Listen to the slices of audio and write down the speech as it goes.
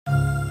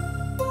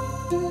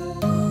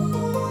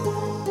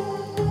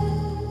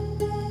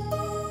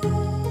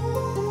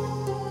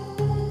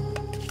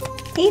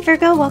Hey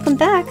Virgo, welcome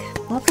back.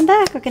 Welcome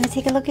back. We're going to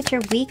take a look at your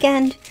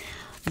weekend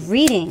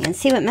reading and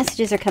see what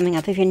messages are coming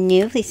up. If you're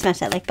new, please smash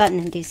that like button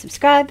and do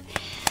subscribe.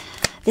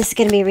 This is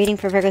going to be a reading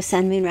for Virgo,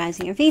 Sun, Moon,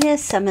 Rising, or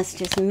Venus. Some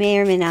messages may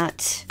or may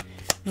not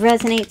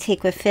resonate.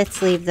 Take what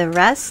fits, leave the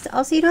rest.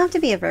 Also, you don't have to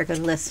be a Virgo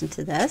to listen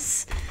to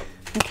this.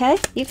 Okay?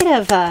 You could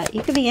have,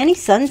 you could be any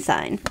sun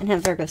sign and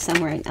have Virgo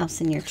somewhere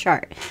else in your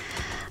chart.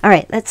 All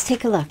right, let's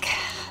take a look.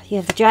 You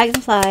have the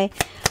Dragonfly,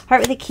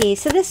 Heart with a Key.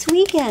 So this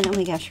weekend, oh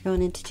my gosh, we're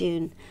going into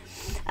June.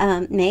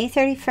 May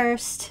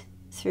 31st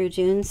through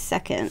June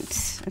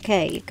 2nd.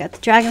 Okay, you've got the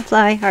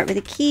Dragonfly, Heart with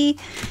a Key,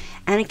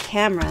 and a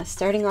camera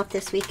starting off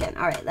this weekend.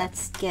 All right,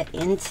 let's get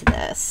into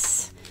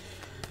this.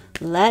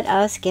 Let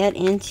us get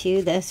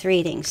into this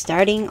reading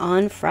starting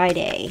on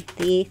Friday,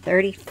 the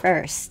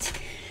 31st.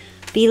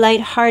 Be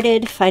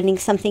lighthearted, finding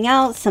something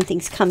out.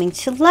 Something's coming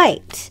to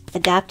light.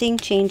 Adapting,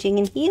 changing,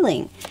 and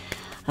healing.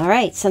 All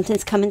right,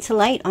 something's coming to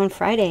light on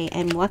Friday.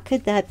 And what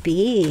could that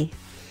be?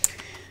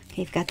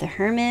 Okay, you've got the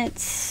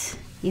Hermit.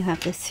 You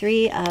have the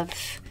Three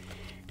of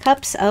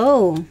Cups.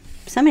 Oh,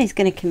 somebody's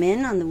going to come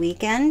in on the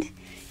weekend,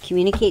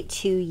 communicate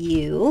to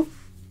you,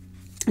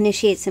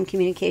 initiate some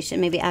communication,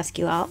 maybe ask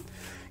you out.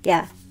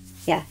 Yeah.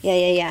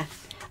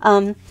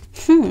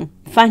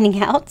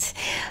 Finding out.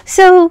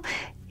 So,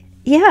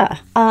 yeah,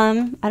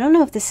 I don't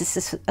know if this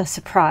is a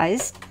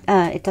surprise.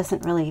 It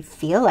doesn't really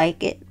feel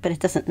like it, but it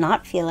doesn't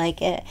not feel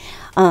like it.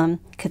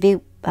 Could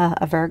be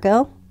a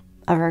Virgo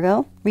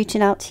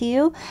reaching out to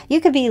you.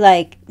 You could be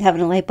like having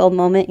a light bulb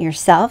moment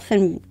yourself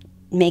and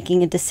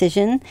making a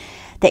decision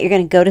that you're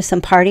going to go to some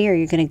party or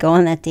you're going to go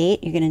on that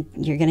date. You're going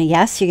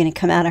to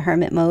come out of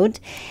hermit mode.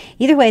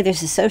 Either way,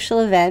 there's a social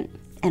event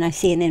and I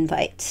see an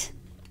invite,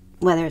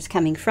 whether it's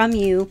coming from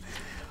you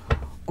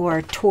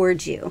or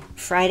towards you.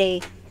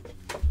 Friday,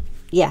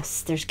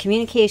 yes, there's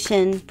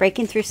communication,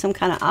 breaking through some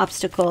kind of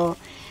obstacle,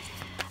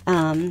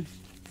 and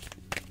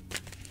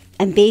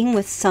being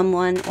with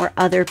someone or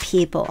other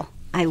people.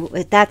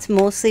 That's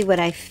mostly what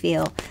I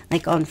feel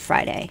like on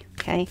Friday,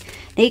 okay?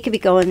 Now you could be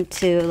going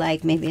to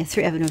like maybe an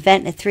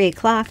event at 3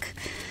 o'clock,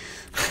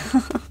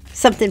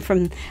 something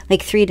from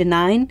like 3 to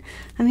 9,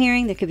 I'm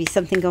hearing. There could be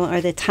something going,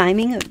 or the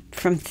timing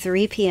from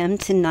 3 p.m.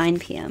 to 9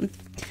 p.m.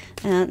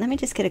 Let me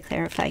just get a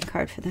clarifying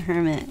card for the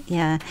Hermit.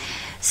 Yeah,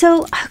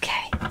 so,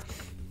 okay.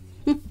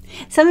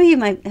 Some of you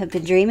might have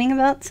been dreaming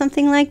about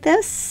something like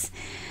this,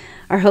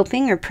 or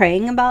hoping or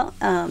praying about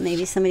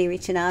maybe somebody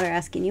reaching out or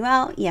asking you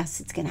out.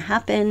 Yes, it's going to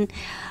happen.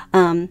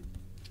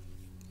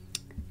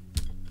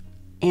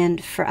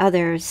 And for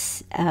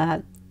others,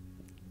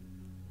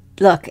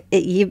 look,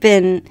 you've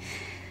been...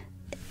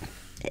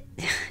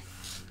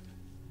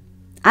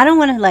 I don't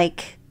want to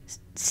like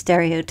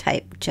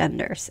stereotype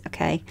genders,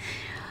 okay?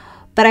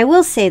 But I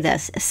will say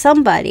this.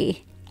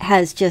 Somebody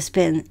has just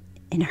been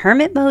in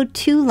hermit mode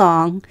too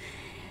long,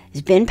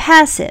 has been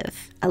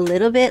passive, a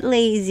little bit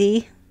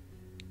lazy,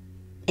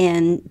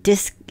 and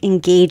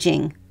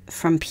disengaging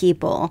from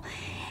people.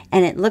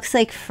 And it looks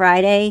like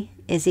Friday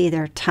is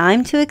either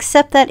time to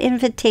accept that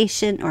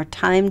invitation or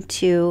time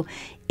to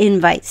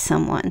invite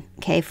someone.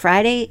 Okay,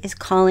 Friday is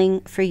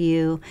calling for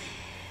you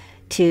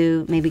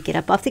to maybe get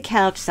up off the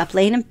couch, stop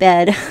laying in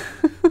bed.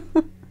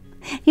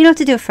 You don't have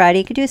to do it Friday.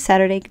 You could do it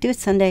Saturday. You could do it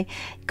Sunday.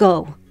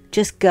 Go.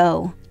 Just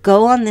go.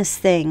 Go on this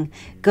thing.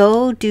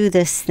 Go do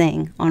this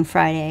thing on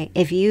Friday.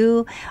 If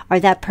you are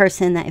that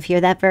person, if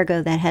you're that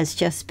Virgo that has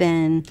just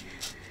been...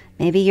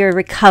 Maybe you're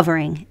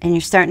recovering and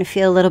you're starting to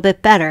feel a little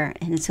bit better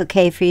and it's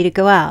okay for you to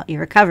go out. You're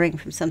recovering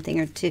from something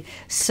or to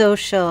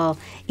social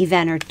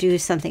event or do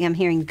something. I'm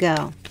hearing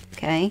go,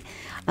 okay?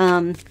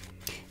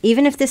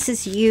 Even if this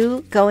is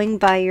you going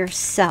by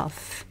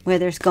yourself, where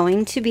there's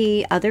going to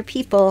be other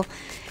people,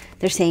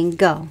 they're saying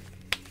go.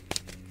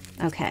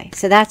 Okay,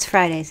 so that's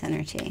Friday's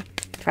energy.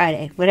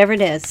 Friday, whatever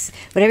it is,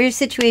 whatever your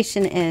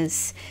situation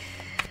is,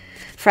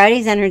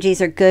 Friday's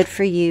energies are good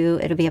for you.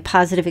 It'll be a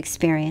positive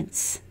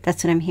experience.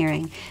 That's what I'm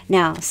hearing.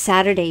 Now,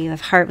 Saturday, you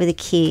have Heart with a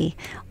Key.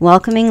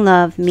 Welcoming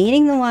love,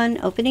 meeting the one,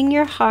 opening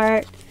your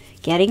heart,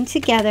 getting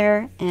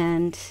together,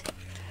 and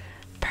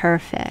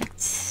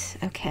perfect.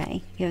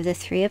 Okay, you have the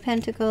Three of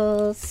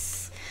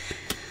Pentacles.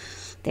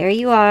 There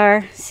you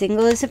are.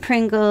 Single as a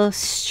Pringle.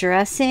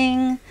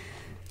 Stressing,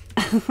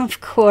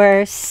 of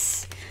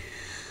course.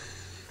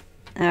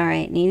 All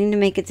right, needing to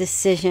make a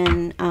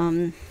decision.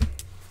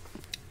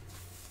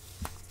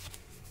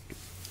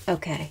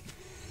 Okay.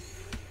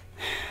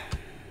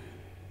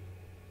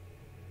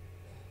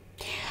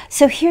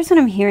 So here's what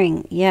I'm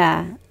hearing.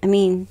 Yeah. I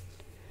mean,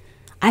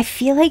 I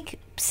feel like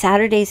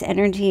Saturday's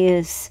energy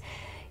is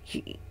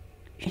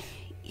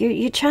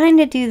you're trying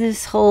to do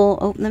this whole,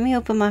 oh, let me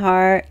open my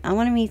heart. I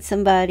want to meet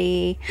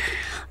somebody.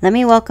 Let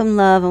me welcome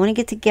love. I want to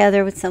get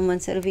together with someone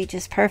so it'll be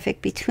just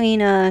perfect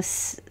between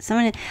us.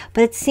 But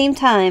at the same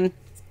time,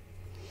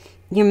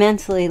 you're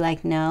mentally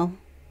like, no.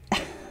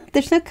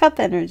 There's no cup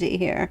energy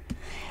here.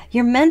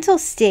 Your mental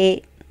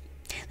state,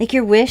 like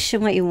your wish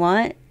and what you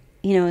want,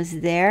 you know, is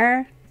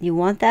there. You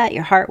want that.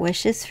 Your heart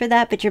wishes for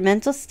that. But your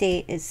mental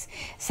state is,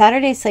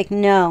 Saturday's like,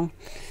 no.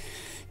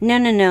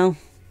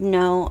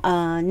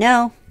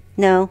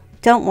 no,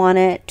 don't want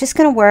it. Just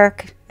going to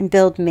work and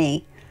build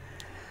me.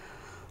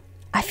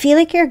 I feel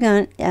like you're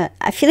going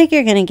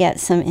to get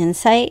some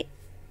insight.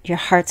 Your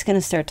heart's going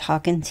to start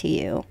talking to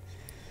you.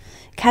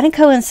 Kind of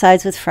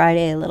coincides with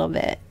Friday a little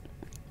bit.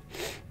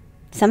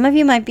 Some of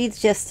you might be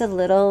just a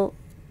little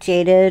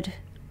jaded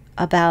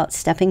about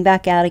stepping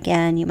back out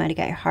again. You might have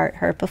got your heart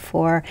hurt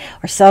before,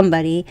 or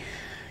somebody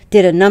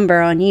did a number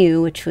on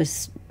you, which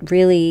was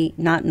really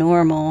not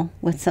normal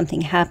when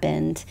something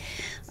happened.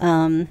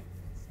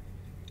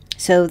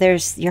 So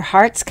your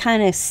heart's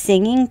kind of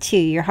singing to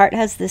you. Your heart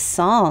has this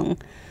song,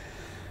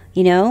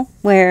 you know,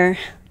 where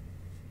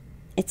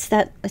it's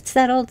that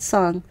old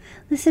song.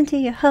 Listen to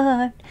your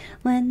heart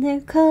when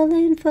they're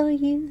calling for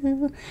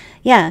you.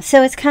 Yeah,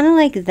 so it's kind of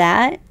like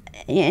that.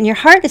 And your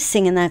heart is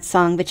singing that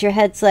song, but your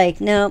head's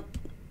like, nope,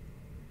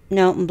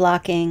 I'm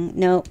blocking.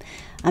 Nope,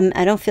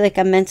 I don't feel like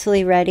I'm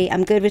mentally ready.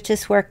 I'm good with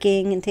just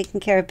working and taking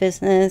care of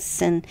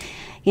business and,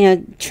 you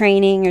know,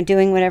 training or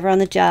doing whatever on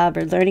the job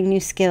or learning new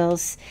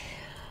skills.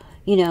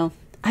 You know,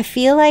 I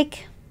feel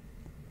like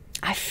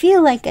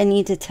I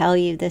need to tell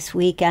you this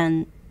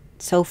weekend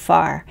so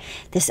far,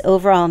 this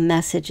overall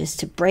message is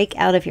to break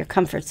out of your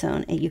comfort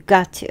zone, and you've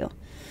got to,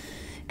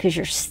 because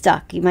you're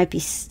stuck. You might be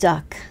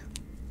stuck.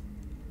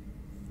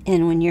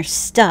 And when you're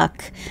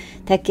stuck,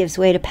 that gives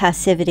way to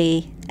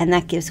passivity, and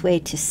that gives way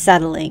to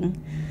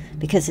settling,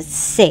 because it's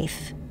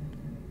safe,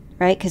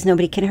 right? Because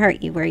nobody can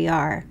hurt you where you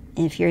are.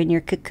 And if you're in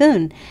your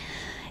cocoon,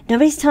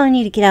 nobody's telling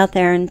you to get out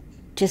there and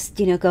just,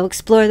 you know, go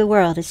explore the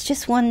world. It's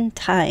just one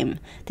time.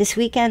 This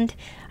weekend,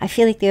 I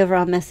feel like the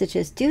overall message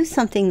is do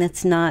something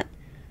that's not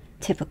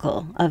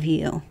typical of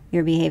you,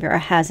 your behavior, or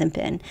hasn't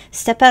been.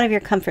 Step out of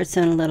your comfort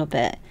zone a little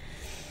bit,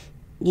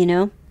 you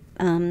know?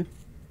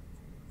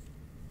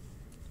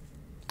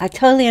 I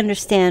totally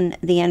understand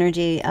the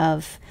energy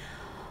of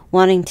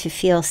wanting to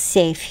feel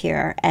safe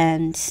here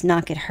and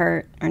not get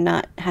hurt or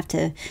not have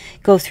to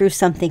go through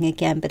something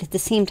again. But at the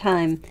same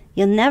time,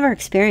 you'll never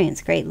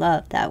experience great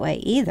love that way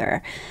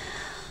either.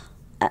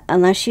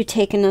 Unless you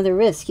take another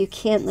risk. You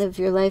can't live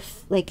your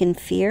life like in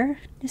fear,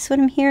 is what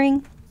I'm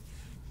hearing.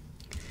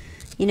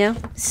 You know?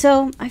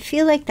 So I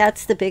feel like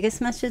that's the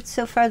biggest message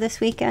so far this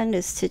weekend,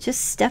 is to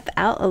just step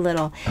out a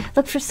little.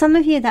 Look, for some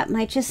of you, that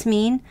might just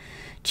mean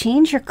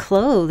change your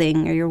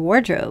clothing or your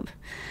wardrobe.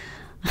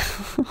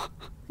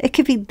 It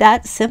could be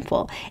that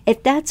simple.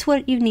 If that's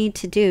what you need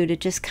to do to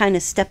just kind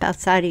of step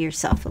outside of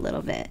yourself a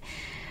little bit.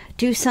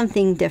 Do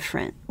something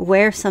different.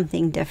 Wear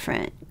something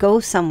different. Go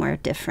somewhere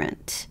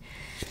different.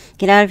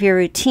 Get out of your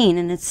routine.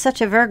 And it's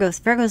such a Virgo.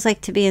 Virgos like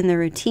to be in the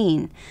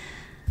routine.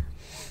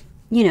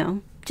 You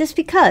know, just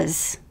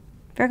because.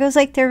 Virgos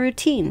like their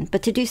routine.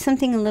 But to do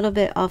something a little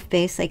bit off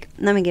base, like,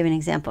 let me give an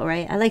example,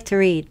 right? I like to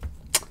read.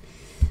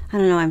 I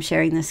don't know why I'm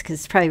sharing this because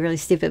it's probably really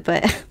stupid,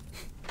 but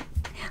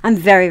I'm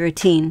very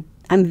routine.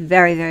 I'm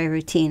very, very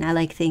routine. I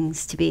like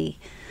things to be,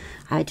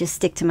 I just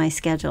stick to my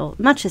schedule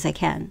much as I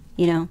can,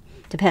 you know,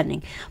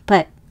 depending.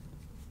 But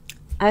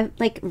I'm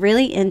like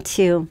really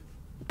into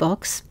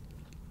books.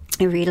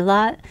 I read a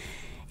lot.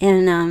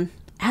 And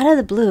out of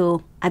the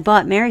blue, I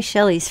bought Mary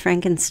Shelley's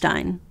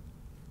Frankenstein,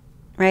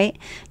 right?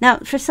 Now,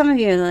 for some of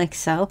you, like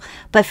so.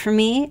 But for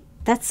me,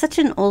 that's such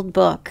an old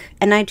book.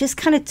 And I just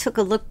kind of took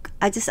a look.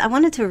 I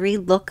wanted to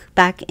re-look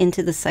back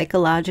into the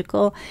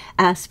psychological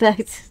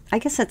aspects. I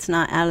guess that's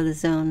not out of the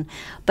zone.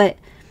 But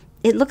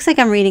it looks like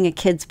I'm reading a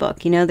kid's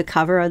book. You know, the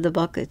cover of the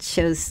book, it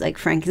shows like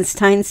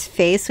Frankenstein's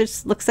face,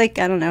 which looks like,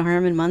 I don't know,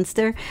 Herman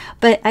Munster.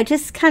 But I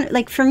just kind of,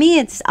 like, for me,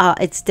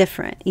 it's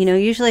different. You know,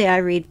 usually I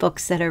read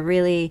books that are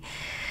really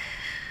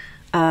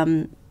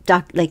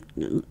like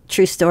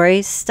true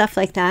stories, stuff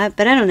like that.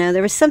 But I don't know,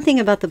 there was something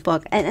about the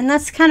book, and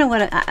that's kind of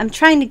what I'm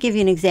trying to give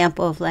you an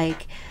example of,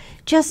 like,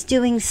 just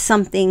doing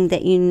something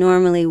that you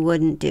normally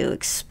wouldn't do.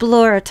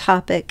 Explore a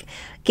topic,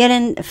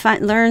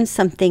 learn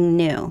something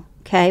new,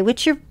 okay?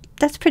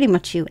 That's pretty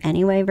much you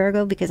anyway,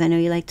 Virgo, because I know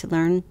you like to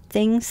learn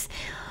things.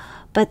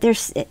 But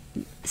there's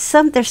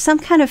some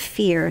kind of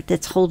fear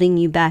that's holding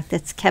you back,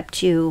 that's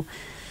kept you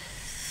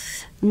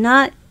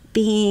not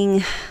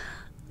being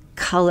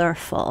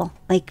colorful,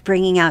 like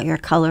bringing out your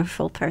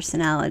colorful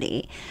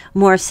personality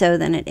more so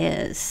than it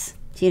is.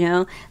 You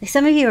know, like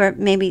some of you are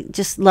maybe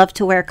just love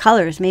to wear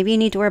colors. Maybe you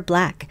need to wear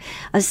black.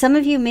 Some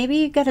of you, maybe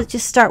you got to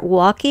just start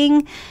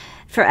walking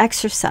for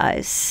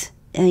exercise.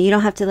 And you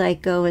don't have to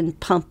like go and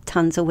pump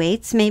tons of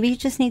weights. Maybe you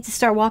just need to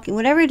start walking.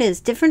 Whatever it is,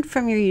 different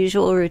from your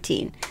usual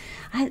routine.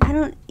 I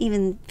don't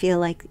even feel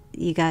like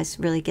you guys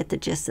really get the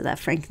gist of that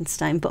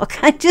Frankenstein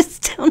book. I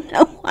just don't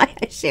know why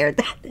I shared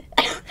that.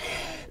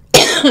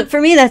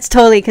 For me, that's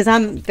totally because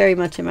I'm very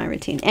much in my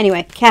routine.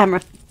 Anyway,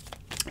 camera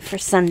for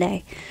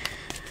Sunday.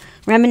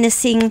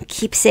 Reminiscing,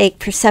 keepsake,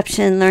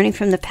 perception, learning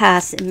from the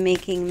past, and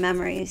making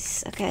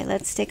memories. Okay,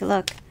 let's take a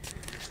look.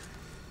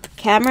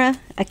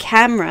 A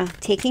camera,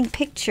 taking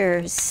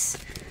pictures,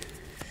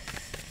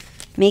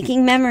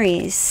 making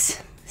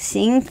memories,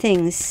 seeing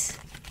things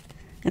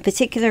a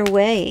particular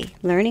way,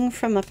 learning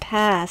from a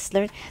past.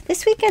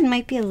 This weekend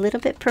might be a little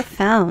bit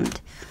profound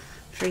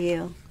for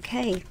you.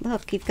 Okay,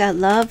 look, you've got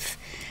love.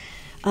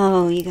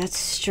 Oh, you got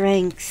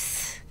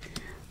strength.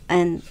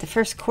 And the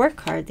first court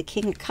card, the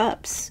King of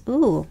Cups.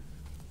 Ooh.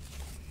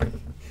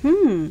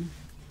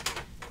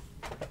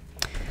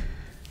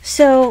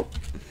 So,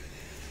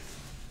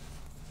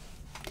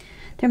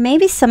 there may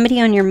be somebody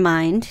on your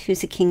mind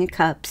who's a King of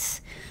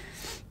Cups,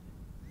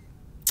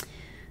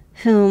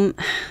 whom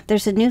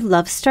there's a new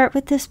love start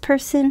with this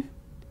person.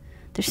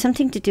 There's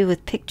something to do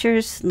with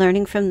pictures,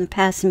 learning from the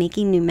past,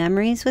 making new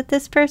memories with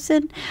this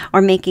person,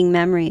 or making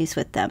memories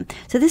with them.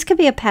 So this could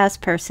be a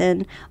past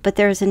person, but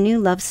there's a new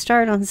love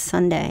start on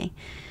Sunday.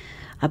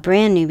 A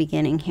brand new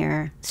beginning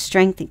here.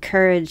 Strength and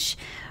courage.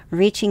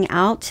 Reaching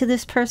out to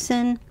this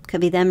person.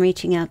 Could be them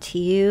reaching out to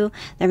you.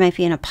 There might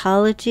be an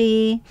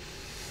apology.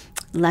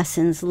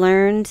 Lessons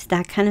learned.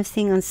 That kind of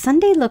thing. On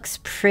Sunday looks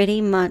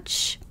pretty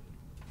much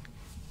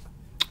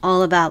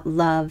all about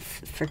love,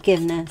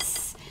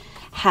 forgiveness,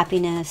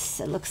 happiness.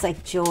 It looks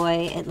like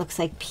joy. It looks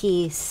like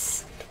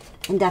peace.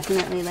 And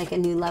definitely like a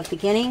new love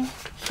beginning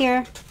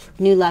here.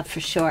 New love for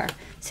sure.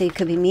 So you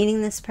could be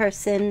meeting this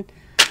person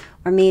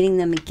or meeting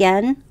them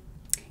again.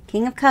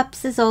 King of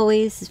Cups, as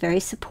always, is very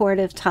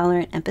supportive,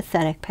 tolerant,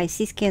 empathetic.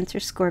 Pisces, Cancer,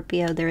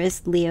 Scorpio. There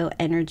is Leo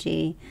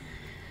energy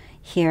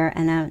here.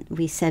 And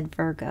we said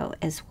Virgo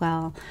as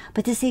well.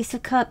 But this Ace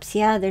of Cups,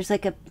 yeah, there's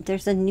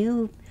a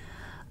new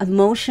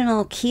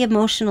key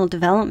emotional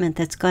development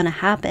that's going to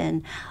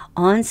happen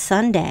on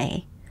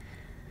Sunday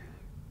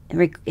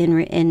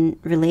in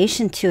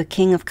relation to a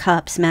King of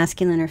Cups,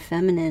 masculine or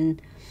feminine,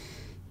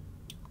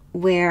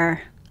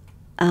 where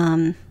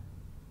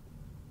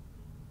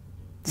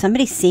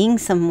somebody's seeing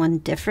someone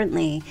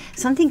differently.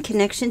 Something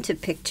connection to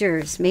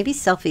pictures, maybe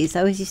selfies. I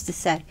always used to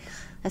say,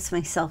 that's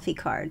my selfie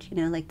card. You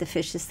know, like the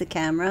fish is the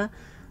camera,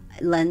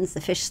 lens,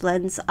 the fish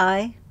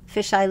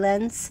eye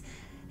lens,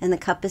 and the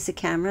cup is the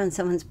camera, and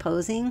someone's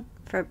posing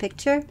for a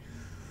picture.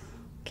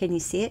 Can you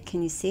see it?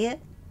 Can you see it?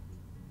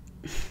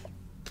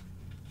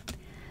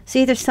 So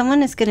either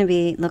someone is going to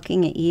be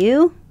looking at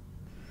you,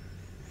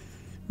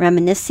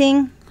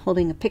 reminiscing,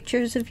 holding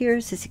pictures of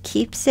yours as a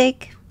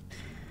keepsake.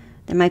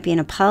 There might be an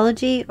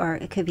apology, or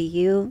it could be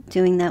you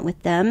doing that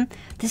with them.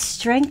 The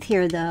strength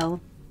here, though,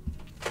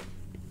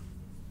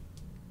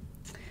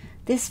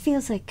 this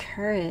feels like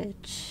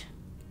courage,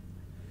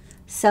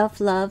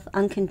 self-love,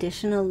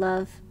 unconditional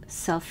love,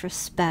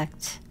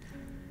 self-respect,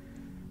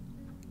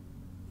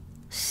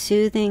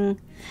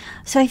 soothing.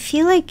 So I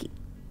feel like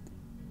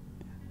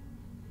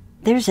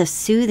there's a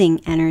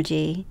soothing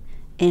energy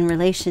in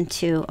relation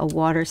to a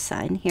water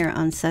sign here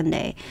on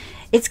Sunday.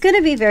 It's going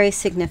to be very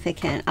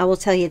significant, I will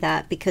tell you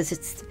that, because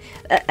it's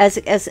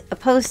as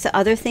opposed to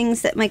other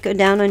things that might go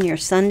down on your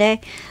Sunday,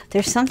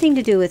 there's something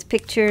to do with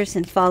pictures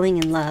and falling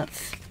in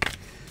love.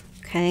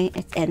 Okay,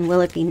 and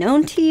will it be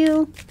known to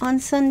you on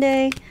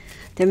Sunday?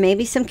 There may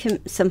be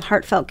some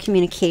heartfelt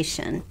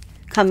communication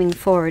coming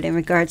forward in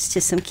regards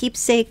to some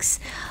keepsakes,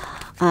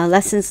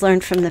 lessons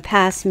learned from the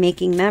past,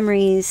 making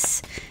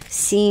memories,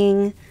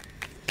 seeing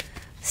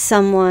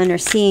someone or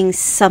seeing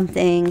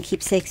something,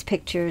 keepsakes,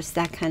 pictures,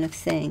 that kind of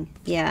thing.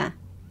 Yeah.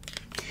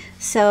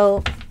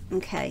 So,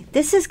 okay,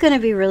 this is going to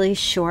be really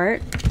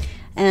short.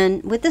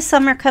 And with the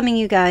summer coming,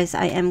 you guys,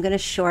 I am going to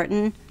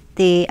shorten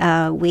the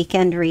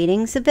weekend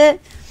readings a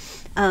bit.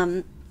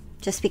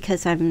 Just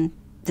because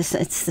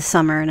it's the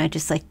summer and I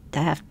just like to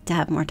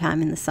have more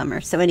time in the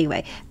summer. So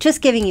anyway,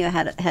 just giving you a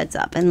heads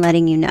up and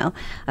letting you know.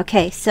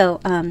 Okay, so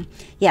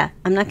yeah,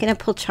 I'm not going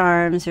to pull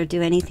charms or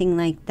do anything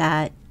like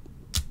that.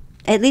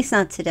 At least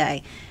not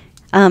today.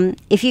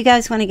 If you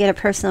guys want to get a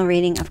personal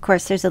reading, of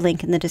course, there's a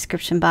link in the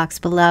description box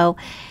below.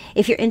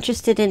 If you're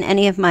interested in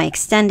any of my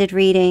extended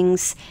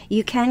readings,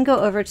 you can go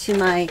over to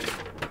my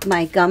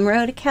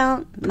Gumroad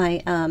account,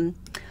 my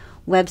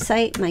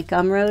website, my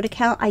Gumroad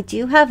account. I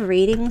do have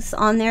readings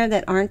on there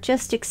that aren't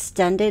just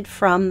extended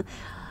from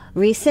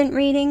recent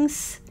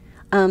readings.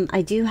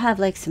 I do have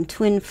like some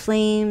twin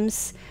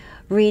flames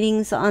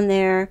readings on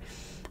there.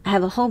 I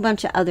have a whole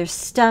bunch of other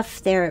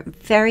stuff. They're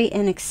very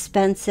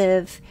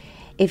inexpensive.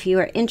 If you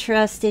are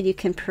interested, you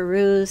can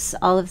peruse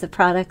all of the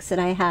products that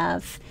I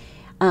have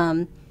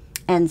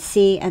and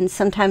see. And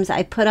sometimes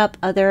I put up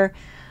other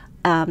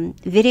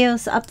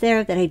videos up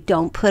there that I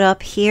don't put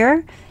up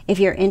here. If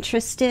you're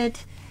interested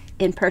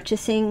in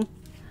purchasing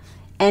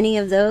any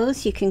of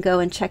those, you can go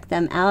and check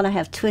them out. I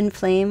have twin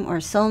flame or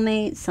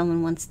soulmate.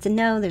 Someone wants to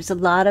know. There's a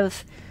lot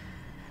of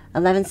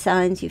 11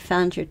 signs you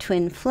found your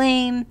twin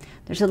flame.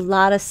 There's a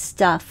lot of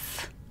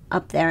stuff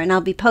up there, and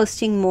I'll be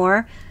posting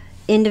more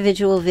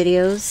individual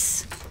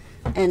videos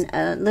and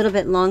a little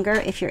bit longer.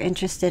 If you're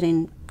interested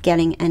in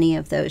getting any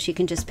of those, you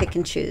can just pick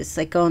and choose,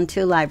 like going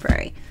to a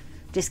library,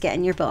 just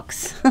getting your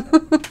books.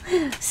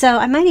 So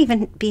I might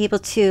even be able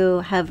to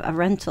have a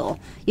rental.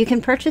 You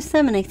can purchase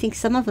them, and I think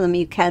some of them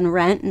you can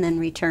rent and then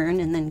return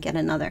and then get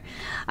another.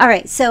 All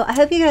right, so I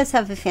hope you guys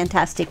have a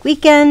fantastic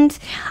weekend.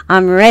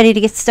 I'm ready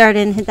to get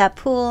started and hit that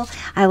pool.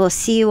 I will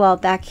see you all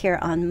back here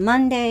on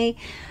Monday,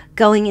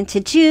 going into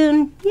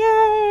June.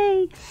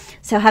 Yay!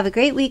 So have a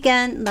great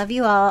weekend. Love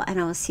you all, and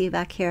I will see you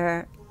back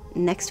here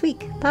next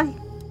week. Bye.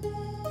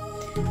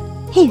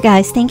 Hey you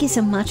guys, thank you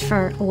so much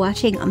for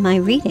watching my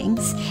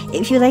readings.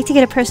 If you'd like to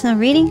get a personal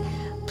reading,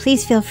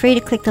 please feel free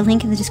to click the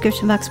link in the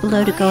description box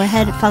below to go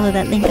ahead and follow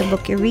that link and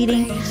book your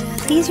reading.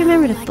 Please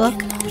remember to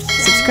book,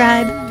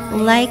 subscribe,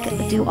 like,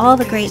 do all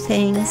the great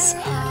things.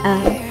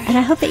 And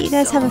I hope that you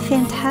guys have a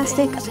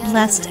fantastic,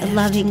 blessed,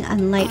 loving,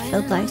 and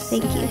light-filled life.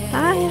 Thank you.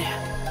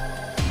 Bye.